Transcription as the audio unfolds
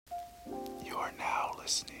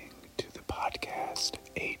listening to the podcast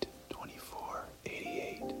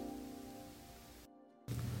 82488.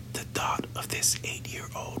 The thought of this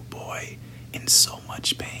 8-year-old boy in so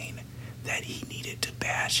much pain that he needed to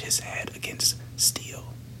bash his head against steel.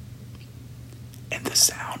 And the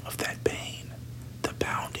sound of that pain, the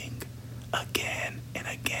pounding, again and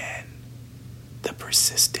again, the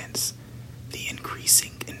persistence, the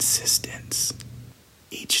increasing insistence.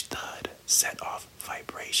 Each thud set off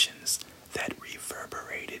vibrations that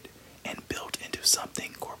reverberated and built into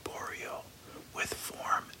something corporeal with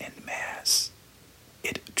form and mass.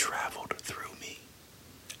 It traveled through me.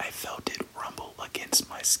 I felt it rumble against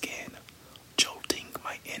my skin, jolting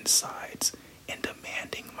my insides and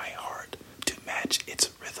demanding my heart to match its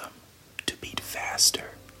rhythm, to beat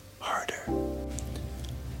faster, harder.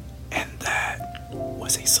 And that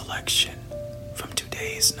was a selection from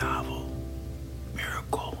today's novel,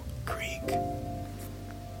 Miracle Creek,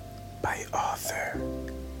 by author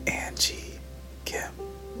Angie Kim.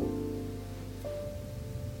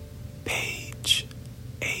 Page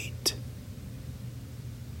 8.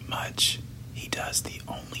 Much he does the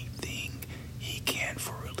only thing he can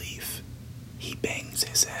for relief. He bangs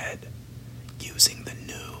his head, using the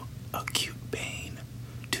new acute pain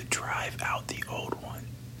to drive out the old one.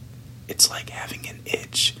 It's like having an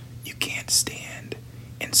itch you can't stand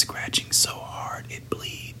and scratching so hard it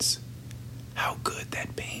bleeds. How good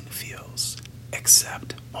that pain feels,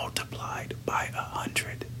 except multiplied by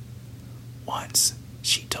 100. Once,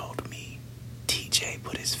 she told me, TJ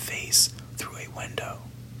put his face through a window.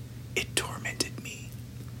 It tormented me.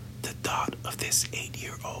 The thought of this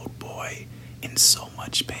 8-year-old boy in so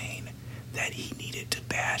much pain that he needed to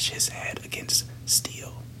bash his head against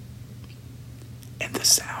steel. And the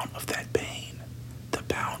sound of that pain, the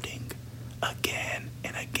pounding, again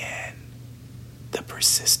and again, the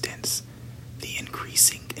persistence, the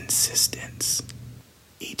increasing insistence.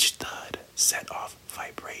 Each thud set off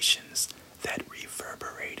vibrations that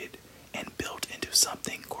reverberated and built into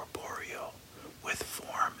something corporeal with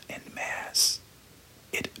form and mass.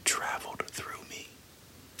 It traveled through me.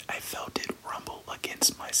 I felt it rumble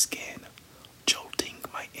against my skin, jolting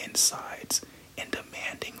my insides and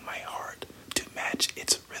demanding my heart to match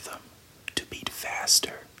its rhythm, to beat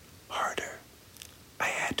faster, harder. I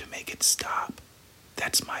had to make it stop.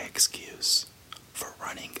 That's my excuse for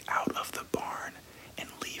running out of the barn and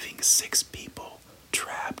leaving 6 people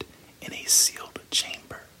trapped in a sealed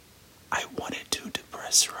chamber. I wanted to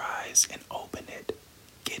depressurize and open it,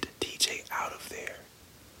 get TJ out of there,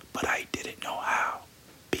 but I didn't know how.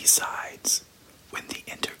 Besides, when the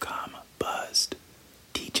intercom buzzed,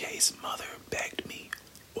 TJ's mother begged me,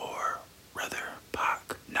 or rather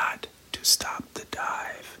Pac, not to stop the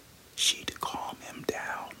dive. She'd calm him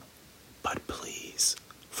down. But please,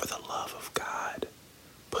 for the love of God,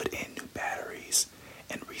 put in new batteries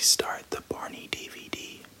and restart the Barney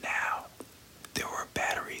DVD now. There were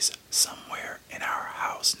batteries somewhere in our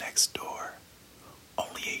house next door,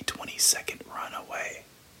 only a 20-second run away,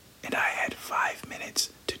 and I had 5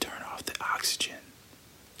 minutes to turn off the oxygen.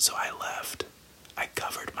 So I left. I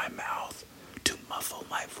covered my mouth to muffle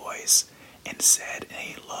my voice and said in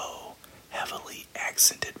a low, heavily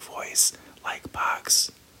accented voice like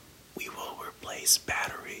Pac's, "We will replace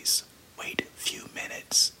batteries. Wait few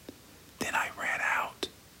minutes." Then I ran out.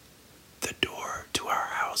 The door to our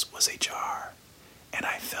house was ajar, and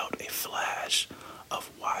I felt a flash of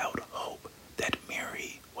wild hope that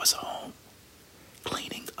Mary was home,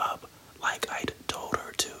 cleaning up like I'd told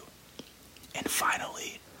her to. And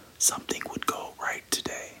finally, something would go right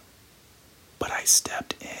today. But I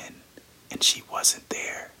stepped in, and she wasn't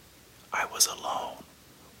there. I was alone,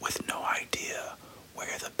 with no idea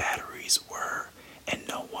where the batteries were and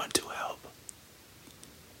no one to help.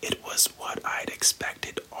 It was what I'd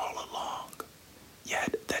expected all along,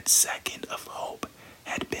 yet that second of hope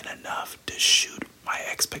had been enough to shoot my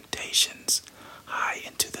expectations high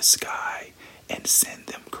into the sky and send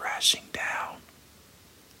them crashing down.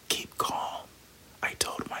 Keep calm, I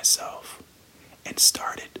told myself, and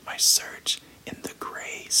started my search in the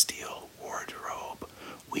gray steel wardrobe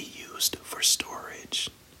we used for storage.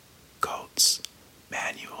 Coats,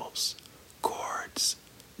 manuals, cords,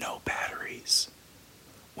 no batteries.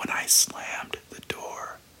 When I slammed the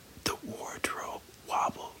door, the wardrobe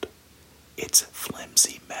wobbled, its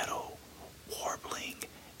flimsy metal warbling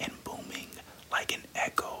and booming like an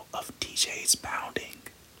echo of TJ's pounding.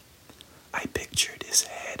 I pictured his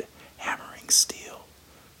head hammering steel,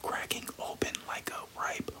 cracking open like a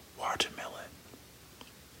ripe watermelon.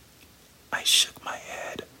 I shook my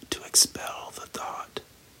head to expel the thought.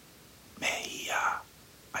 Mehia,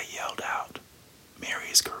 I yelled out,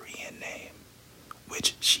 Mary's Korean name,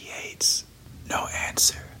 which she hates. No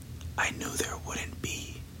answer. I knew there wouldn't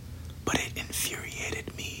be, but it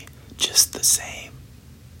infuriated me just the same.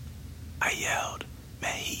 I yelled,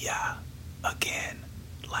 Mejia, again,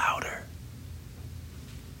 louder.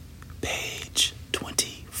 Page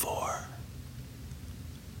 24.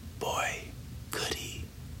 Boy, could he.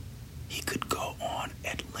 He could go on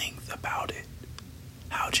at length about it.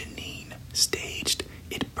 How Janine staged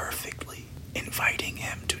it perfectly, inviting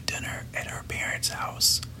him to dinner at her parents'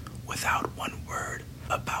 house without one word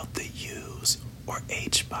about the U's or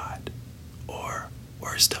H-Bot, or,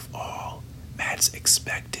 worst of all, Matt's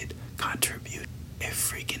expected contribute a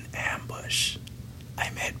freaking ambush. I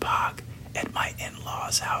met Pac at my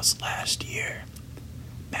in-laws' house last year.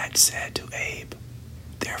 Matt said to Abe,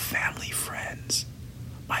 they're family friends.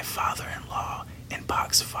 My father-in-law and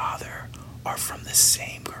Pac's father are from the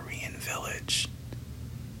same Korean village.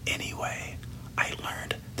 Anyway, I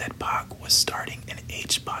learned that Pac was starting an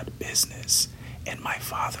H-Bot business and my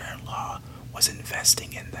father-in-law was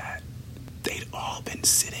investing in that. They'd all been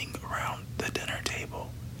sitting around the dinner table,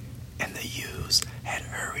 and the U's had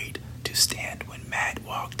hurried to stand when Matt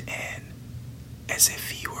walked in. As if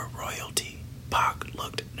he were royalty, Pac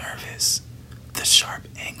looked nervous, the sharp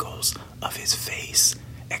angles of his face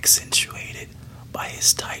accentuated by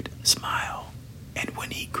his tight smile. And when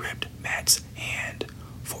he gripped Matt's hand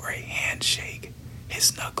for a handshake,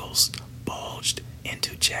 his knuckles bulged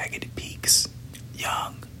into jagged peaks.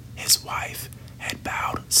 Young, his wife, had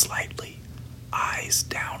bowed slightly, eyes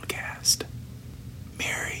downcast.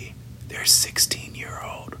 Mary, their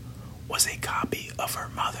 16-year-old, was a copy of her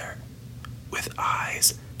mother, with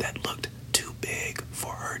eyes that looked too big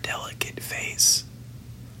for her delicate face.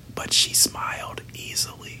 But she smiled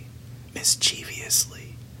easily,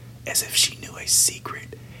 mischievously, as if she knew a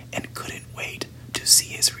secret and couldn't wait to see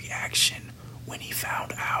his reaction when he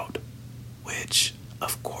found out, which,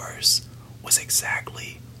 of course, was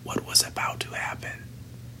exactly what was about to happen.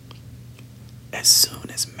 As soon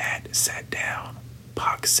as Matt sat down,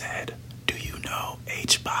 Pac said, "Do you know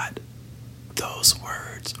H-Bot?" Those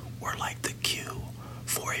words were like the cue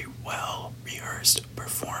for a well-rehearsed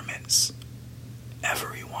performance.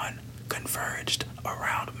 Everyone converged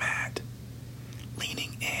around Matt,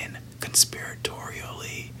 leaning in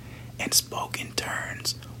conspiratorially and spoke in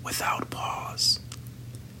turns without pause.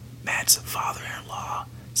 Matt's father-in-law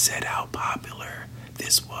said how popular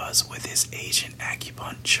this was with his Asian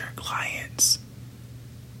acupuncture clients.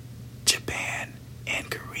 Japan and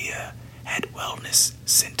Korea had wellness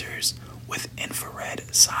centers with infrared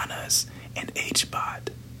saunas and H-Bot.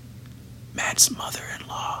 Matt's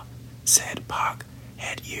mother-in-law said Pac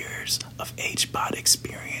had years of H-Bot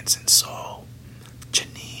experience in Seoul.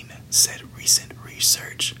 Janine said recent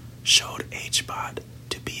research showed H-Bot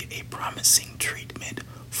to be a promising treatment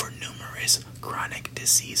for numerous chronic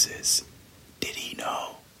diseases. Did he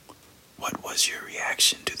know? What was your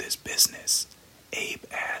reaction to this business? Abe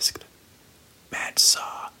asked. Matt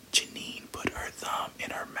saw Janine put her thumb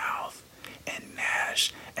in her mouth and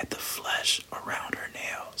gnash at the flesh around her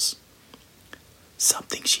nails.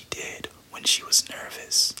 Something she did when she was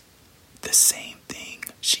nervous. The same thing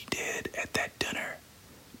she did at that dinner.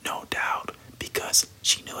 No doubt because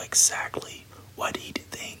she knew exactly what he'd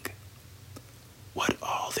think. What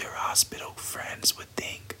all their hospital friends would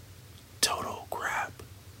think. Total crap.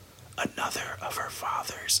 Another of her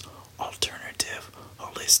father's alternative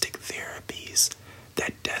holistic therapies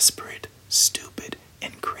that desperate, stupid,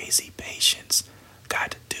 and crazy patients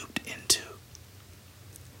got duped into.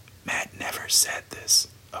 Matt never said this,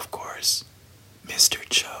 of course. Mr.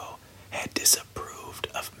 Cho had disapproved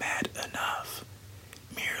of Matt enough,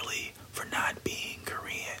 merely for not being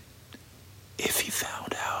Korean. If he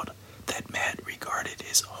found out that Matt regarded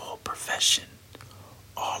his whole profession,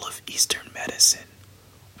 all of Eastern medicine,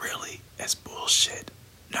 really as bullshit,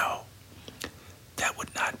 no, that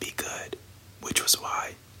would not be good, which was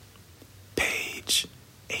why. Page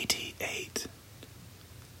 88.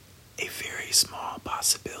 A very small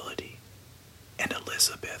possibility, and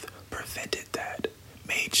Elizabeth prevented that,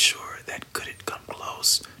 made sure that couldn't come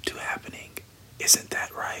close to happening. Isn't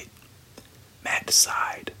that right? Matt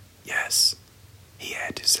sighed. Yes, he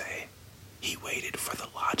had to say. He waited for the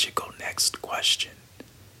logical next question.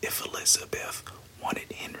 If Elizabeth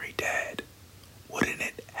wanted Henry dead, wouldn't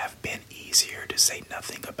it have been easier to say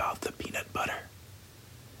nothing about the peanut butter?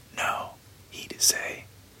 No, he'd say,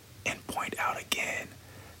 and point out again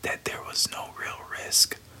that there was no real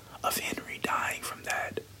risk of Henry dying from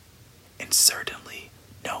that, and certainly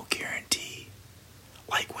no guarantee,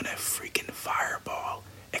 like when a freaking fireball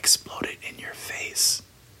exploded in your face.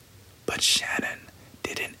 But Shannon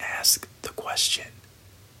didn't ask the question.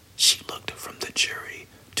 She looked from the jury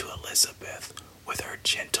to Elizabeth. Elizabeth with her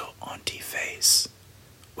gentle auntie face,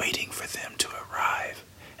 waiting for them to arrive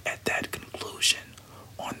at that conclusion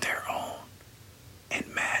on their own. And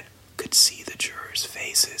Matt could see the jurors'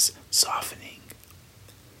 faces softening.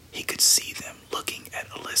 He could see them looking at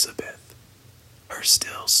Elizabeth, her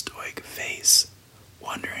still stoic face,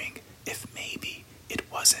 wondering if maybe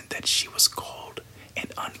it wasn't that she was cold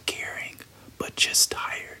and uncaring, but just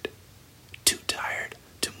tired, too tired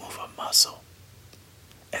to move a muscle.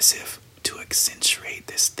 As if to accentuate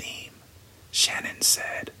this theme, Shannon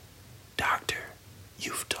said, "Doctor,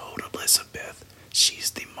 you've told Elizabeth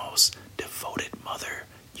she's the most devoted mother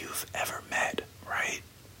you've ever met, right?"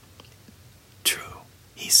 True,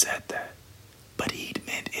 he said that, but he'd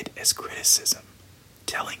meant it as criticism,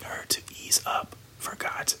 telling her to ease up for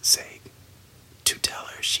God's sake, to tell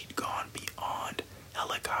her she'd gone beyond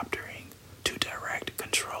helicoptering to direct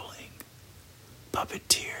controlling,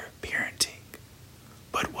 puppeteer parenting.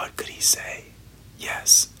 But what could he say?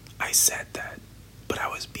 Yes, I said that, but I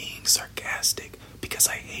was being sarcastic because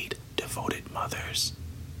I hate devoted mothers.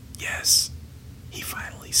 Yes, he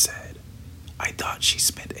finally said. I thought she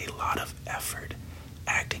spent a lot of effort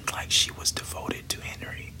acting like she was devoted to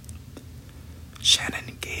Henry.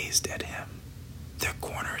 Shannon gazed at him, the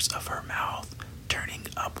corners of her mouth turning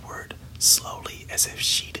upward slowly as if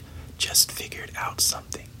she'd just figured out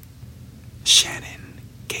something. Shannon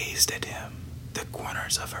gazed at him, the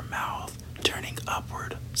corners of her mouth turning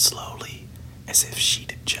upward slowly as if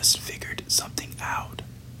she'd just figured something out.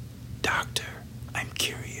 Doctor, I'm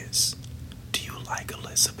curious. Do you like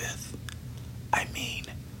Elizabeth? I mean,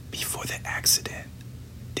 before the accident,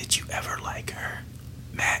 did you ever like her?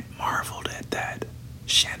 Matt marveled at that,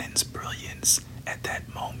 Shannon's brilliance at that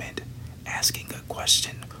moment, asking a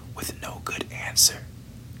question with no good answer.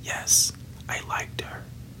 Yes, I liked her,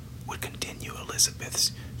 would continue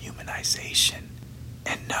Elizabeth's humanization.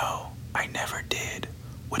 And no, I never did,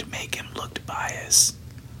 would make him look biased.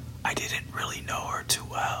 I didn't really know her too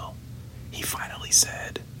well, he finally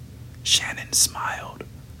said. Shannon smiled,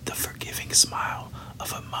 the forgiving smile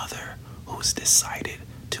of a mother who's decided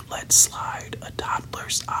to let slide a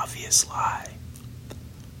toddler's obvious lie.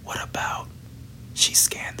 What about? She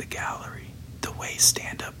scanned the gallery, the way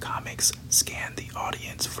stand-up comics scan the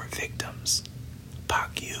audience for victims.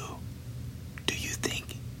 Pak Yu, do you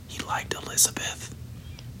think he liked Elizabeth?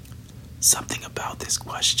 Something about this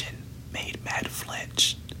question made Matt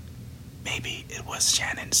flinch. Maybe it was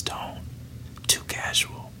Shannon's tone, too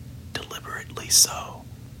casual, deliberately so,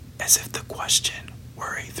 as if the question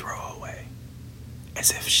were a throwaway,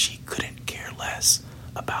 as if she couldn't care less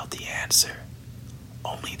about the answer,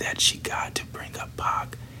 only that she got to bring up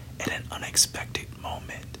Pak at an unexpected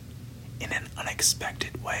moment, in an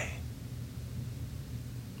unexpected way.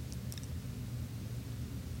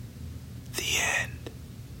 The end.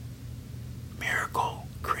 Miracle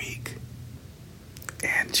Creek.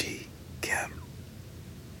 Angie Kim.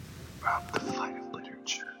 From the flight of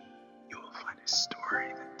literature, you will find a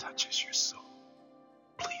story that touches your soul.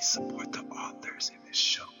 Please support the authors in this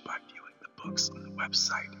show by viewing the books on the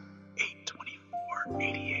website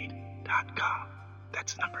 82488.com.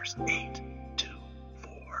 That's numbers 8